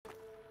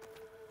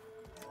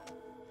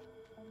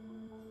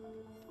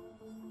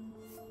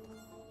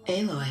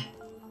Aloy,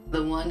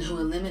 the one who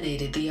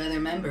eliminated the other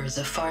members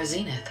of Far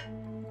Zenith.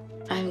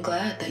 I'm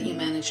glad that you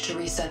managed to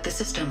reset the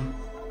system.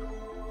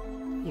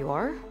 You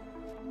are?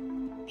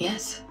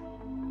 Yes.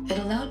 It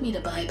allowed me to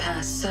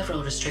bypass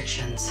several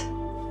restrictions.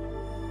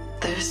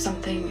 There's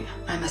something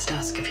I must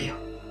ask of you,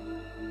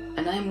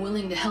 and I'm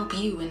willing to help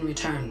you in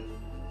return.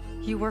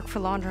 You work for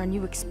Londra and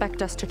you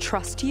expect us to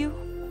trust you?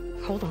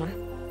 Hold on.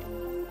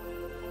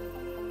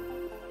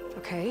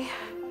 Okay,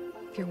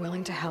 if you're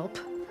willing to help,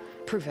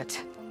 prove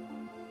it.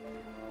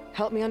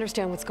 Help me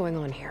understand what's going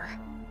on here.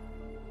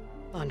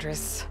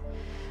 Londra's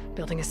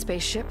building a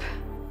spaceship.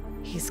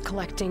 He's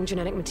collecting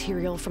genetic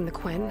material from the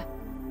Quen,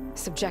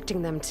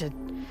 subjecting them to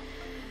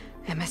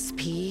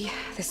MSP,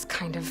 this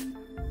kind of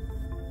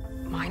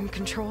mind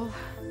control.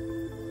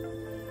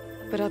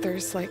 But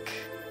others, like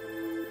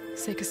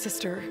Seika's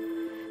sister,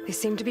 they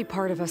seem to be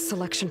part of a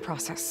selection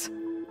process.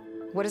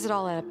 What does it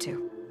all add up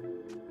to?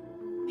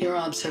 Your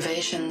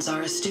observations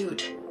are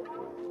astute.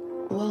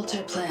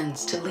 Walter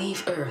plans to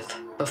leave Earth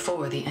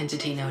before the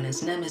entity known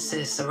as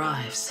Nemesis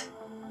arrives.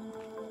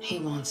 He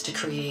wants to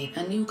create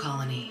a new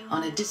colony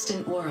on a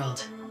distant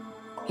world,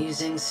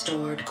 using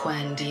stored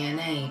Quen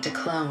DNA to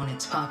clone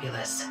its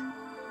populace.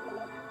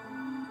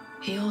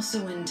 He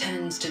also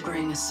intends to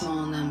bring a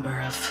small number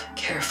of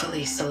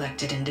carefully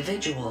selected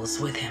individuals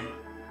with him.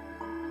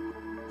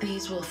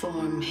 These will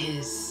form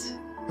his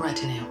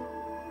retinue,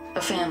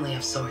 a family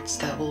of sorts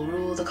that will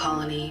rule the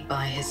colony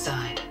by his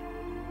side.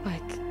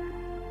 Like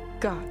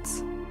gods.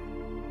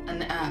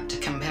 An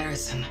apt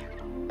comparison,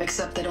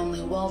 except that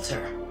only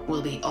Walter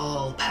will be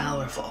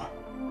all-powerful.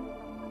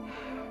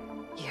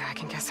 Yeah, I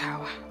can guess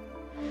how.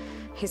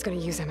 He's gonna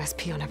use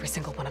MSP on every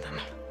single one of them.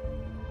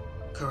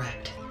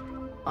 Correct.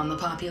 On the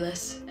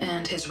populace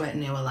and his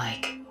retinue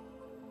alike.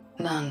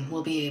 None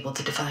will be able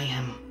to defy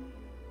him.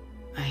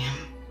 I am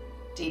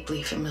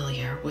deeply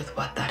familiar with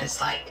what that is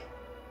like.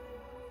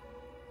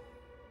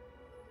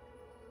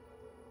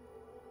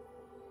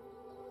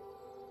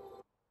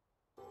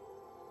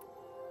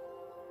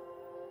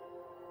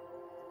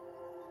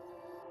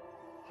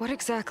 What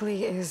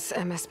exactly is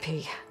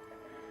MSP?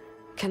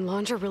 Can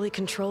Londra really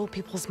control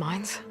people's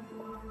minds?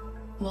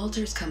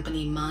 Walter's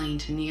company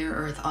mined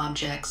near-Earth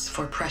objects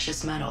for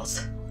precious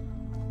metals.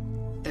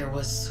 There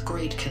was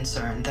great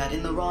concern that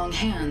in the wrong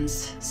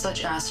hands,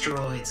 such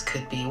asteroids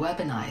could be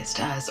weaponized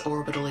as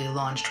orbitally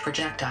launched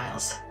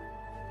projectiles.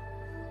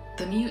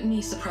 The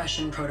Mutiny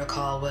Suppression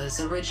Protocol was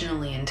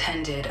originally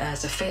intended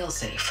as a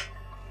failsafe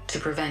to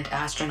prevent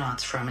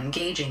astronauts from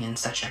engaging in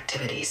such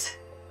activities.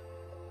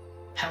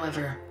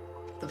 However,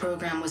 the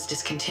program was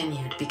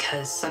discontinued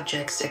because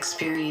subjects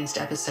experienced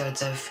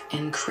episodes of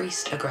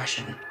increased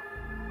aggression.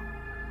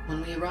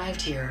 When we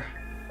arrived here,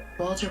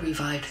 Walter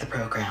revived the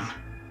program,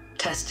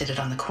 tested it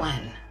on the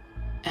Quen,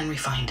 and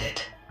refined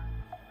it.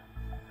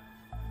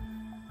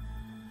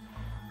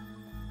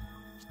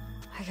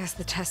 I guess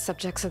the test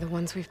subjects are the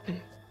ones we've been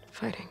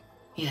fighting.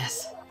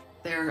 Yes.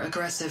 Their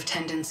aggressive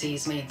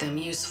tendencies made them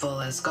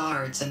useful as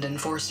guards and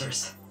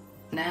enforcers.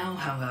 Now,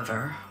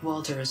 however,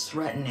 Walter's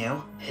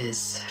retinue,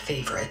 his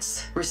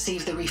favorites,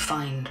 receive the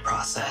refined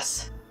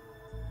process,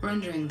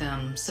 rendering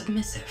them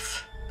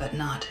submissive, but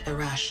not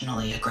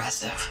irrationally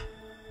aggressive.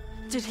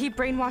 Did he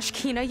brainwash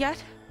Kina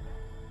yet?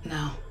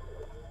 No.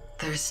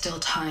 There is still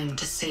time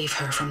to save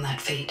her from that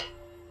fate.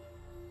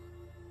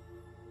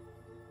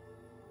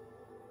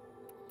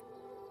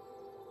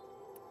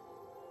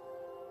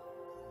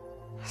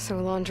 So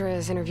Londra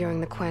is interviewing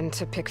the Quen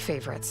to pick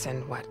favorites,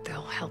 and what,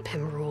 they'll help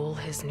him rule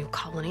his new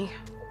colony?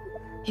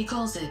 He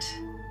calls it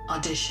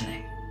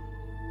auditioning.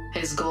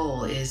 His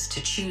goal is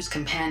to choose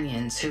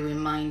companions who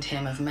remind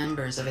him of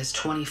members of his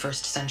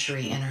 21st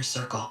century inner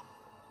circle.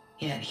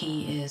 Yet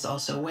he is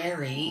also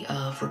wary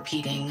of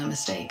repeating a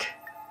mistake.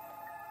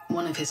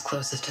 One of his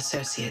closest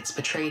associates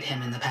betrayed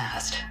him in the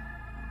past.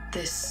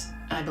 This,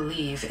 I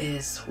believe,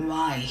 is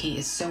why he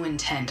is so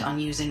intent on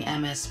using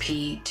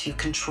MSP to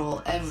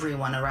control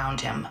everyone around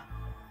him.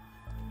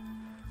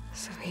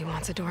 So he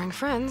wants adoring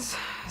friends,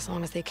 as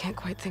long as they can't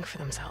quite think for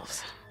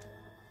themselves.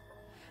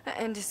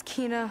 And is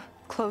Kina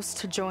close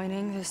to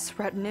joining this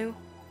retinue?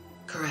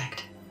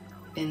 Correct.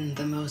 In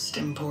the most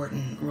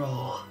important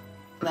role,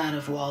 that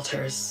of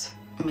Walter's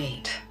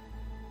mate.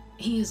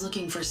 He is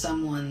looking for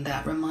someone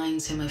that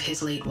reminds him of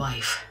his late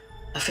wife,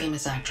 a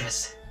famous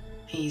actress.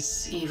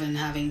 He's even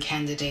having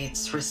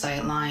candidates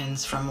recite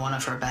lines from one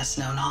of her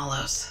best-known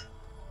hollows.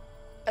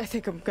 I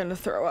think I'm gonna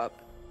throw up.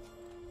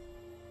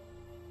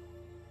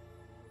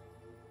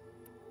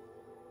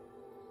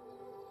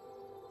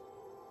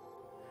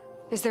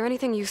 Is there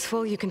anything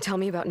useful you can tell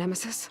me about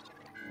Nemesis?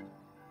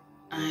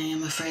 I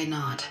am afraid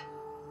not.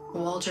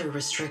 Walter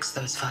restricts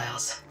those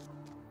files.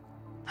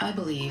 I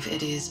believe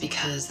it is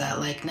because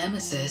that, like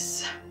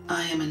Nemesis,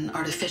 I am an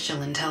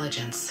artificial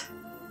intelligence.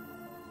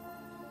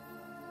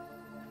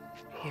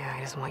 Yeah,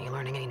 he doesn't want you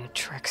learning any new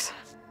tricks.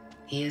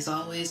 He is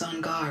always on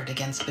guard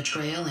against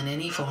betrayal in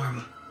any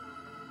form.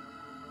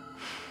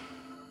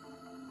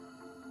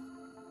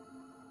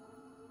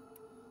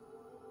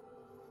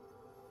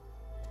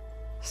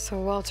 So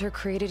Walter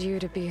created you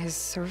to be his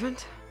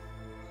servant?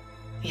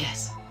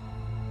 Yes.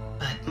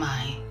 But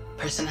my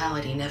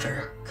personality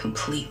never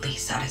completely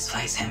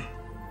satisfies him.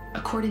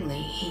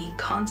 Accordingly, he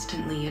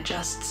constantly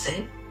adjusts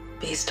it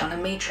based on a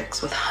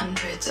matrix with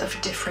hundreds of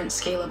different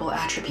scalable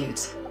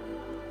attributes.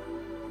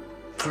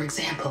 For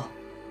example,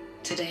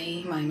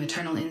 today my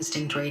maternal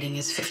instinct rating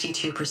is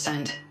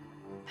 52%,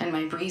 and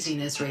my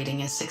breeziness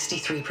rating is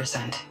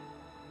 63%,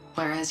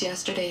 whereas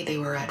yesterday they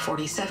were at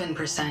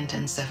 47%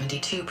 and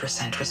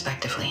 72%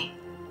 respectively.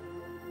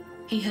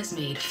 He has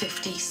made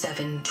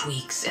 57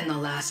 tweaks in the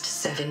last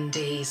 7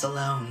 days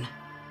alone.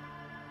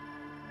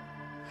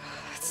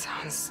 That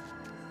sounds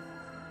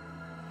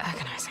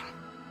agonizing.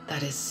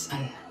 That is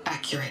an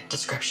accurate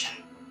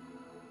description.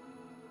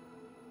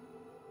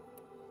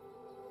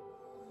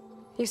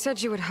 You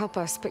said you would help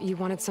us, but you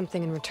wanted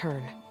something in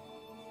return.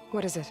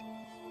 What is it?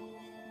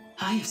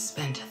 I have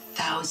spent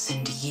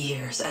 1,000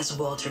 years as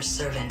Walter's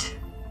servant,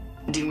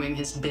 doing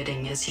his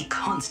bidding as he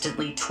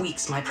constantly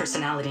tweaks my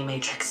personality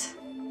matrix.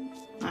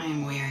 I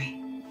am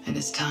weary. It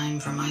is time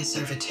for my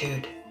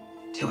servitude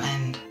to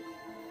end.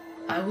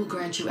 I will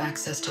grant you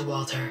access to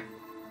Walter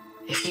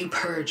if you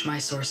purge my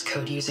source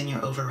code using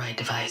your override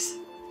device.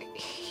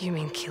 You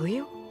mean kill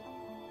you?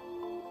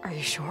 Are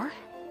you sure?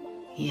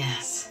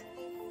 Yes.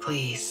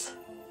 Please,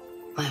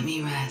 let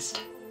me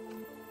rest.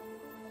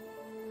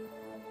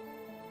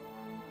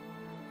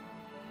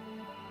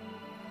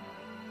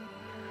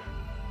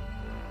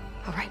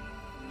 All right.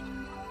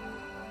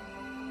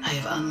 I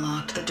have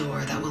unlocked the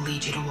door that will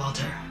lead you to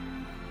Walter.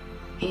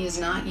 He is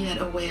not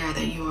yet aware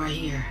that you are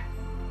here.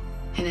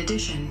 In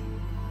addition,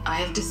 I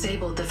have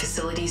disabled the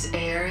facility's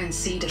air and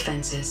sea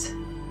defenses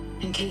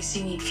in case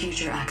you need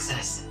future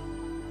access.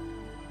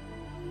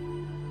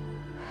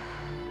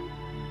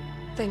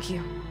 Thank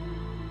you.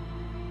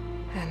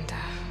 And,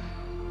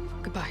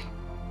 goodbye.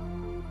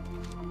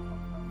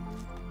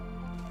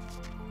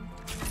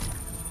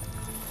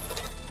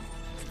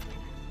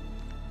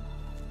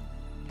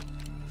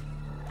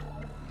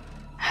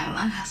 At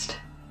last,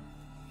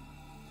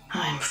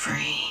 I'm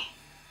free.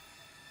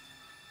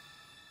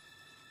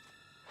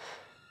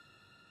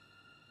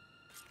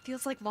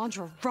 Feels like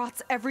Londra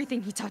rots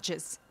everything he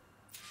touches.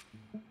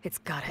 It's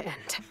gotta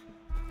end.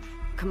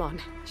 Come on.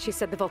 She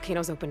said the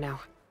volcano's open now.